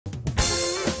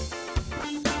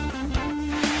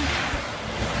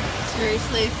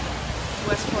Seriously,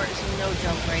 Westport is no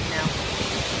joke right now.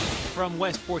 From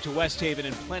Westport to West Haven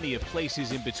and plenty of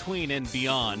places in between and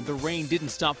beyond, the rain didn't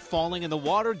stop falling and the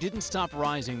water didn't stop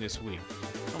rising this week.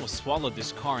 It almost swallowed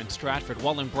this car in Stratford.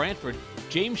 While in Brantford,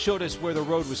 James showed us where the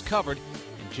road was covered,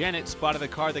 and Janet spotted the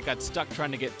car that got stuck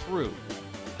trying to get through.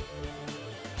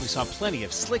 We saw plenty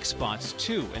of slick spots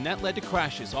too, and that led to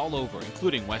crashes all over,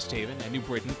 including West Haven and New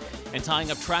Britain, and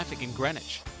tying up traffic in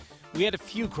Greenwich. We had a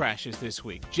few crashes this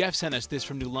week. Jeff sent us this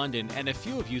from New London, and a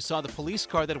few of you saw the police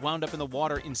car that wound up in the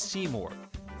water in Seymour.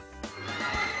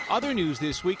 Other news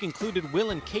this week included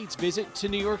Will and Kate's visit to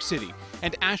New York City,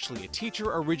 and Ashley, a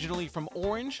teacher originally from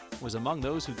Orange, was among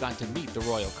those who got to meet the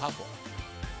royal couple.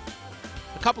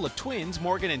 A couple of twins,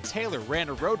 Morgan and Taylor, ran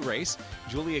a road race.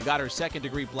 Julia got her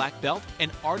second-degree black belt.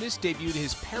 An artist debuted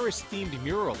his Paris-themed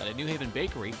mural at a New Haven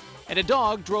bakery, and a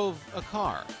dog drove a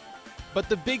car. But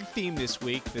the big theme this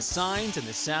week, the signs and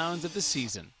the sounds of the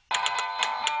season.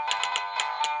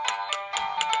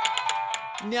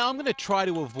 Now, I'm going to try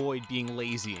to avoid being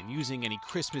lazy and using any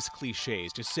Christmas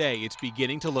cliches to say it's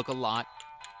beginning to look a lot.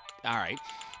 All right.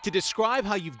 To describe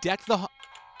how you've decked the... All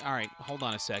right, hold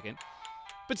on a second.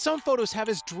 But some photos have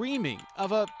us dreaming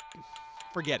of a...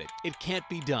 Forget it. It can't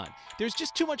be done. There's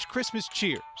just too much Christmas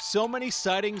cheer. So many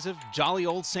sightings of jolly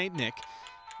old St. Nick.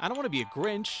 I don't want to be a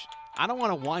Grinch. I don't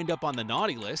want to wind up on the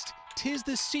naughty list. 'Tis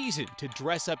the season to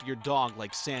dress up your dog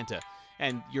like Santa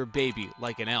and your baby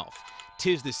like an elf.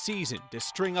 'Tis the season to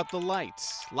string up the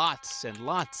lights, lots and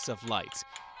lots of lights.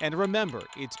 And remember,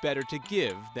 it's better to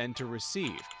give than to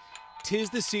receive. 'Tis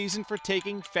the season for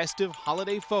taking festive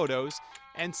holiday photos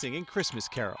and singing Christmas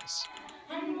carols.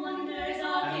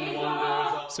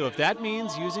 So if that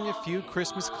means using a few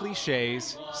Christmas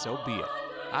cliches, so be it.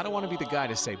 I don't want to be the guy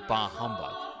to say bah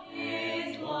humbug.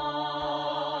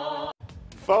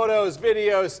 Photos,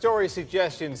 videos, story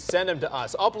suggestions, send them to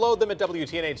us. Upload them at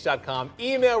WTNH.com.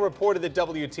 Email report at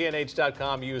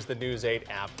WTNH.com. Use the News 8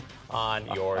 app on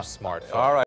your smartphone. All right.